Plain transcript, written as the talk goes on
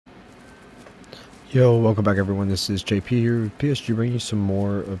Yo, welcome back everyone, this is JP here with PSG, bringing you some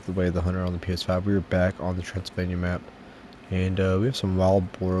more of The Way of the Hunter on the PS5. We are back on the Transylvania map, and we have some wild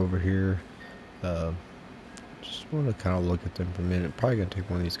boar over here. Just want to kind of look at them for a minute. Probably going to take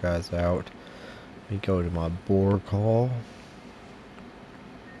one of these guys out. Let me go to my boar call.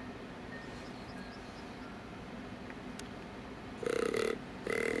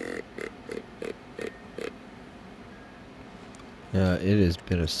 It has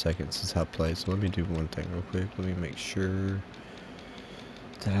been a second since I played, so let me do one thing real quick. Let me make sure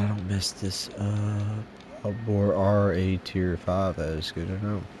that I don't mess this up. A boar are a tier 5, that is good to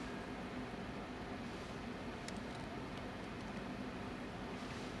know.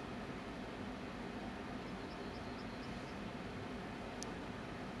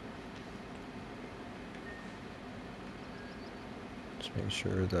 Just make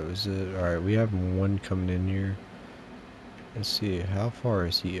sure that was it. Alright, we have one coming in here. Let's see, how far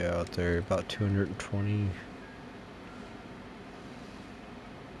is he out there? About 220.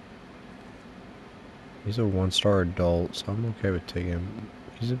 He's a 1-star adult, so I'm okay with taking him.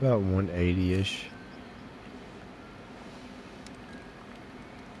 He's about 180-ish.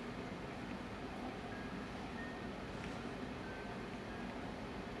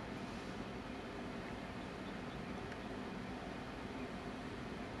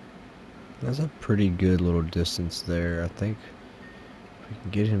 That's a pretty good little distance there. I think if we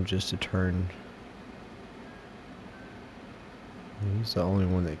can get him just to turn. He's the only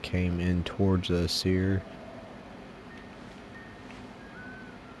one that came in towards us here.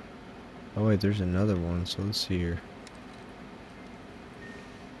 Oh wait, there's another one, so let's see here.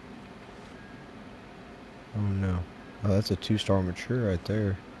 Oh no. Oh, that's a 2-star mature right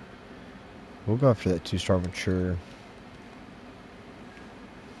there. We'll go after that 2-star mature.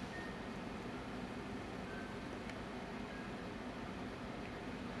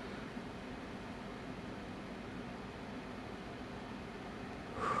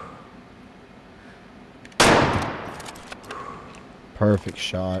 Perfect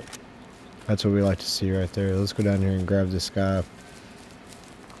shot. That's what we like to see right there. Let's go down here and grab this guy.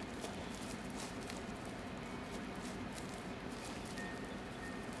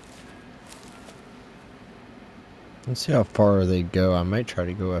 Let's see how far they go. I might try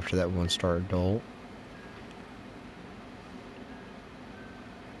to go after that 1-star adult.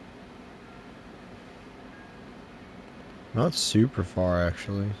 Not super far,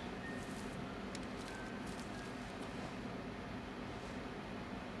 actually.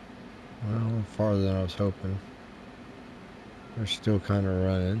 Well, farther than I was hoping. They're still kind of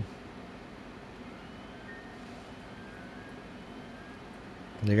running.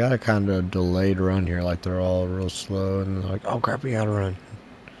 They got a kind of delayed run here, like they're all real slow and they're like, oh crap, we gotta run.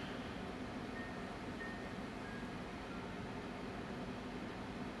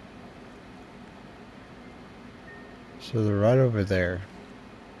 So they're right over there.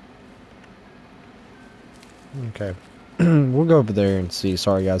 Okay. We'll go over there and see.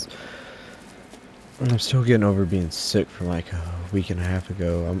 Sorry guys. I'm still getting over being sick from like a week and a half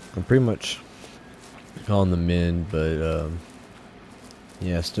ago. I'm pretty much on the mend, but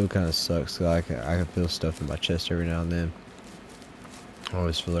yeah, it still kind of sucks. I can feel stuff in my chest every now and then. I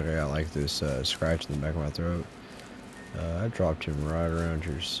always feel like I got like this scratch in the back of my throat. I dropped him right around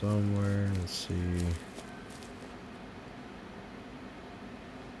here somewhere. Let's see.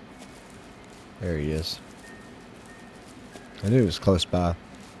 There he is. I knew he was close by.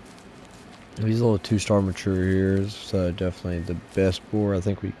 He's a little 2-star mature here. It's definitely the best boar I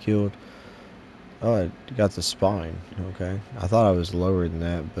think we killed. Oh, I got the spine. Okay. I thought I was lower than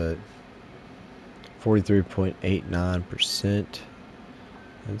that, but 43.89%.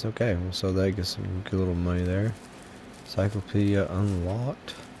 That's okay. So that gets some good little money there. Encyclopedia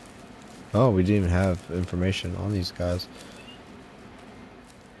unlocked. Oh, we didn't even have information on these guys.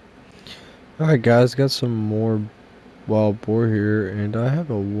 Alright guys, got some more wild boar here, and I have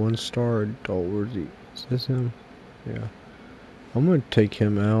a 1-star adult. Where's he? Is this him? Yeah. I'm gonna take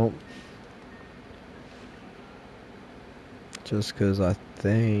him out. Just because I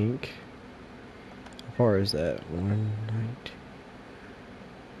think... How far is that? 190.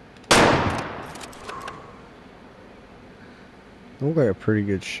 Look like a pretty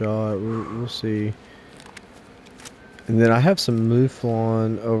good shot. We'll see. And then I have some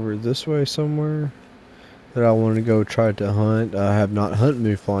mouflon over this way somewhere that I want to go try to hunt. I have not hunted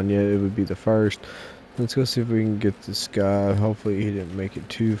mouflon yet. It would be the first. Let's go see if we can get this guy. Hopefully he didn't make it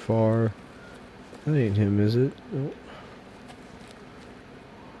too far. That ain't him, is it? Nope.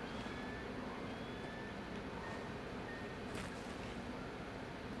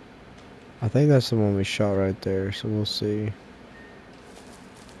 I think that's the one we shot right there, so we'll see.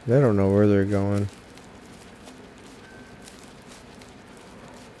 They don't know where they're going.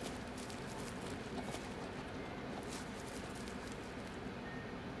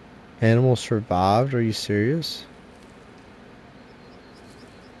 Animal survived? Are you serious?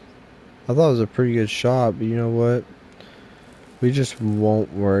 I thought it was a pretty good shot, but you know what? We just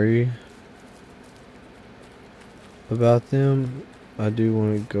won't worry about them. I do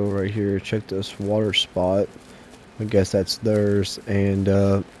want to go right here, check this water spot. I guess that's theirs, and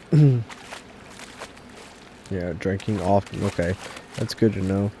yeah, drinking often. Okay, that's good to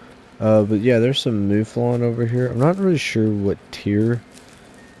know. But yeah, there's some mouflon over here. I'm not really sure what tier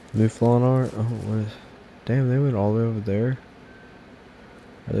mouflon are. Oh, what is... Damn, they went all the way over there.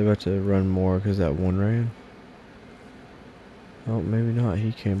 Are they about to run more because that one ran? Oh, maybe not.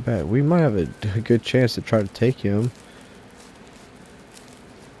 He came back. We might have a good chance to try to take him.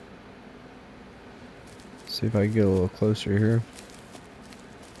 See if I can get a little closer here.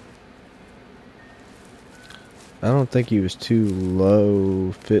 I don't think he was too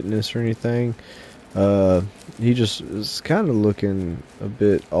low fitness or anything. He just is kind of looking a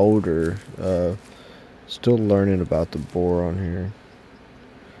bit older. Still learning about the boar on here.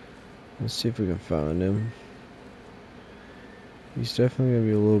 Let's see if we can find him. He's definitely going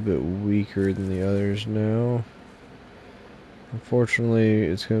to be a little bit weaker than the others now. Unfortunately,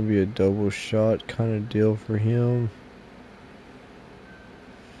 it's going to be a double shot kind of deal for him.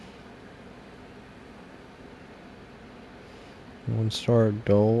 One-star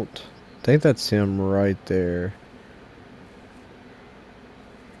adult. I think that's him right there.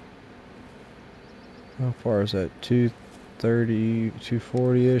 How far is that? 230,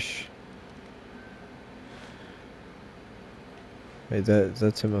 240-ish? Hey,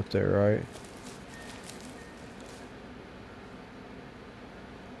 that's him up there, right?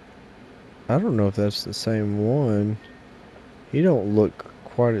 I don't know if that's the same one. He don't look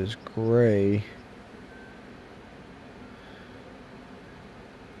quite as gray.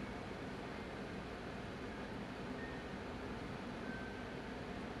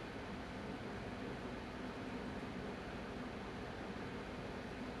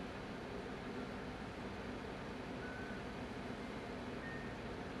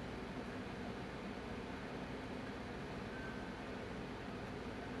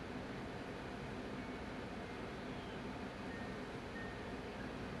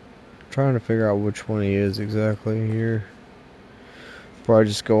 Trying to figure out which one he is exactly here before I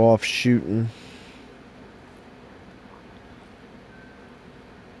just go off shooting.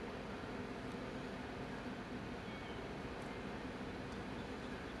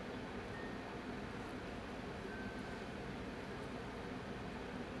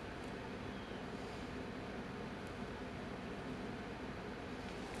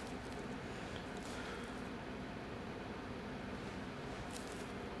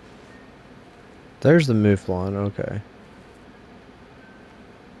 There's the mouflon, okay.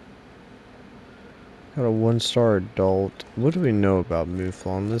 Got a one-star adult. What do we know about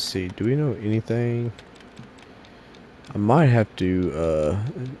mouflon? Let's see. Do we know anything? I might have to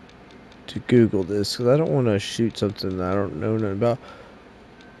Google this because I don't want to shoot something that I don't know nothing about.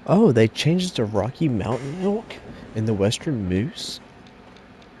 Oh, they changed to Rocky Mountain elk in the Western Moose.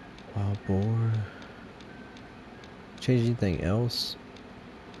 Wild boar. Change anything else?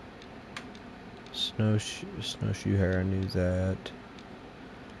 Snowshoe hare, I knew that.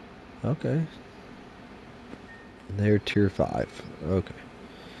 Okay. They're tier 5. Okay.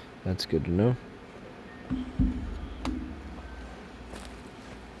 That's good to know.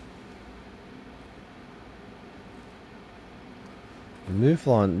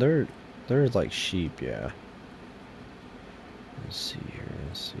 Mouflon, they're like sheep, yeah. Let's see here.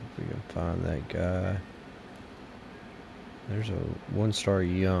 Let's see if we can find that guy. There's a one-star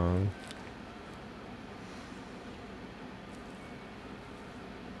young.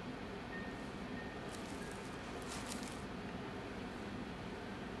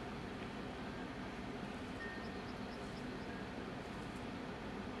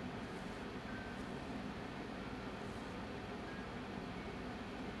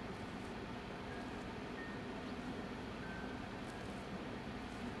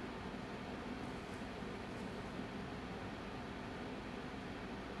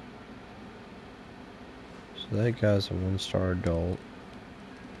 So that guy's a one-star adult.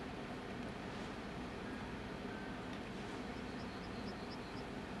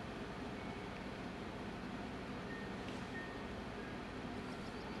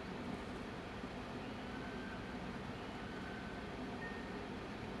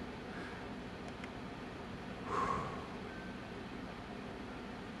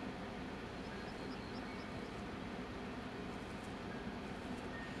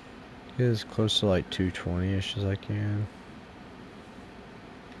 Get as close to like 220-ish as I can.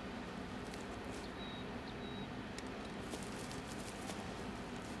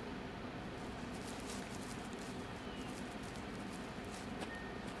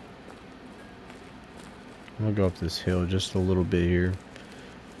 I'm gonna go up this hill just a little bit here.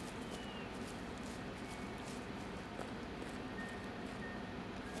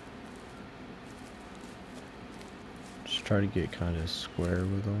 Just try to get kind of square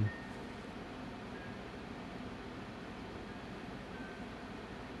with them.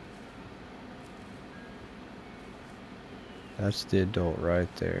 That's the adult right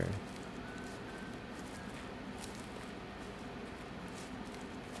there.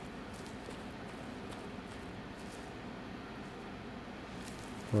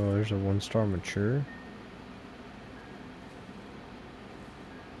 Well, there's a 1-star mature.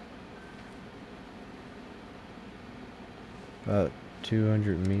 About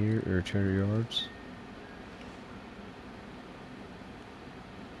 200 meters or 200 yards.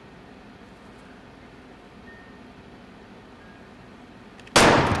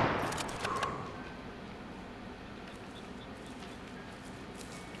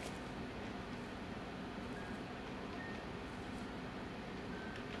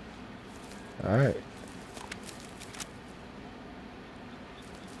 Alright.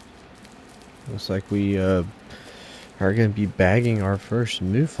 Looks like we are going to be bagging our first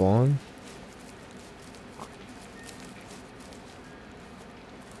mouflon.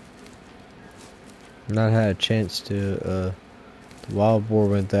 Not had a chance to, the wild boar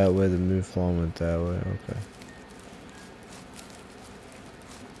went that way, the mouflon went that way, okay.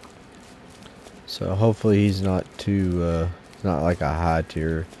 So hopefully he's not too, not like a high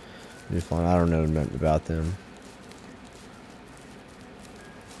tier mouflon. I don't know nothing about them.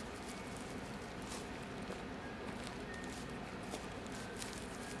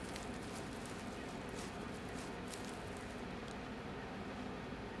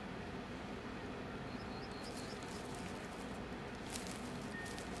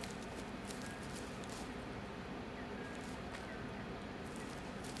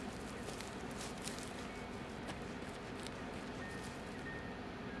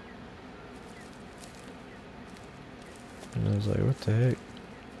 And I was like, what the heck?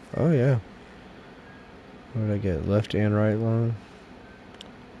 Oh yeah. What did I get? Left and right lung?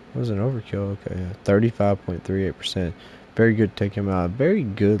 It was an overkill, okay. 35.38%. Very good to take him out. Very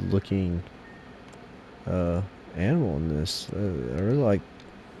good looking animal in this. I really like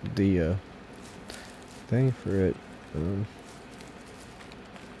the thing for it. I'm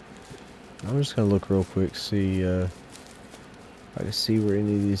just gonna look real quick, see if I can see where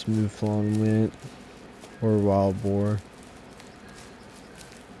any of these mouflon went, or wild boar.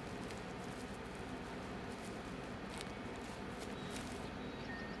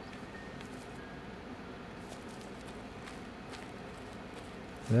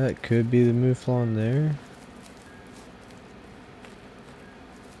 That could be the mouflon there.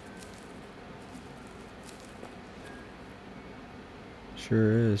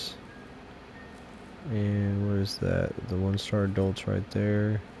 Sure is. And what is that? The 1-star adults right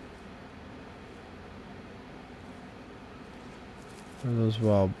there. Where those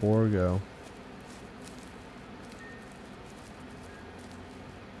wild boar go?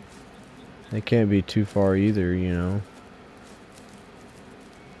 They can't be too far either, you know.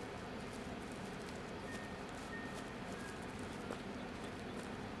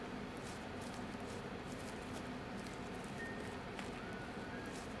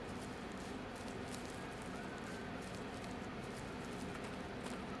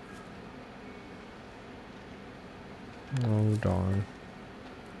 Oh darn.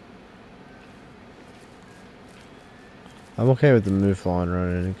 I'm okay with the mouflon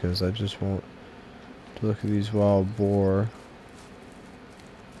running because I just want to look at these wild boar.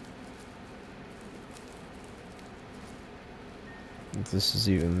 If this is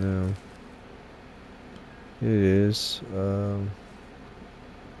even them. It is.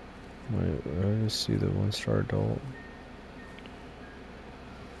 Wait, let's see the 1-star adult.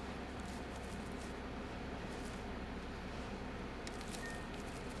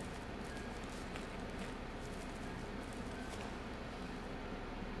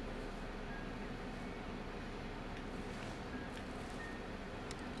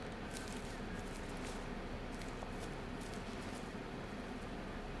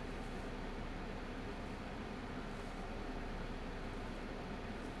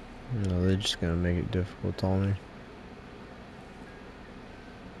 No, they're just gonna make it difficult on me.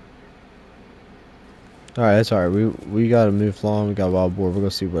 Alright, that's alright. We got a mouflon, we got a wild boar. We're gonna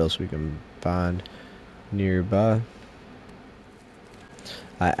see what else we can find nearby.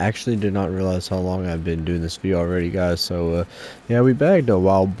 I actually did not realize how long I've been doing this video already, guys. So, yeah, we bagged a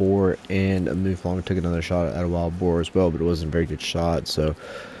wild boar and a mouflon. We took another shot at a wild boar as well, but it wasn't a very good shot. So,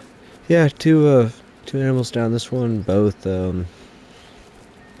 yeah, two animals down. This one, both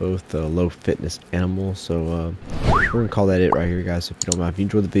both low fitness animals. So we're gonna call that it right here, guys. If you don't mind, if you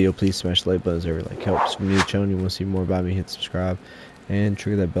enjoyed the video, please smash the like button. Every like helps. If you're new to the channel and you want to see more about me, hit subscribe and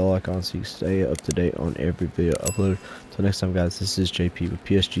trigger that bell icon so you can stay up to date on every video upload. Till next time, guys, this is JP with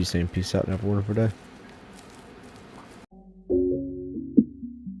PSG saying peace out and have a wonderful day.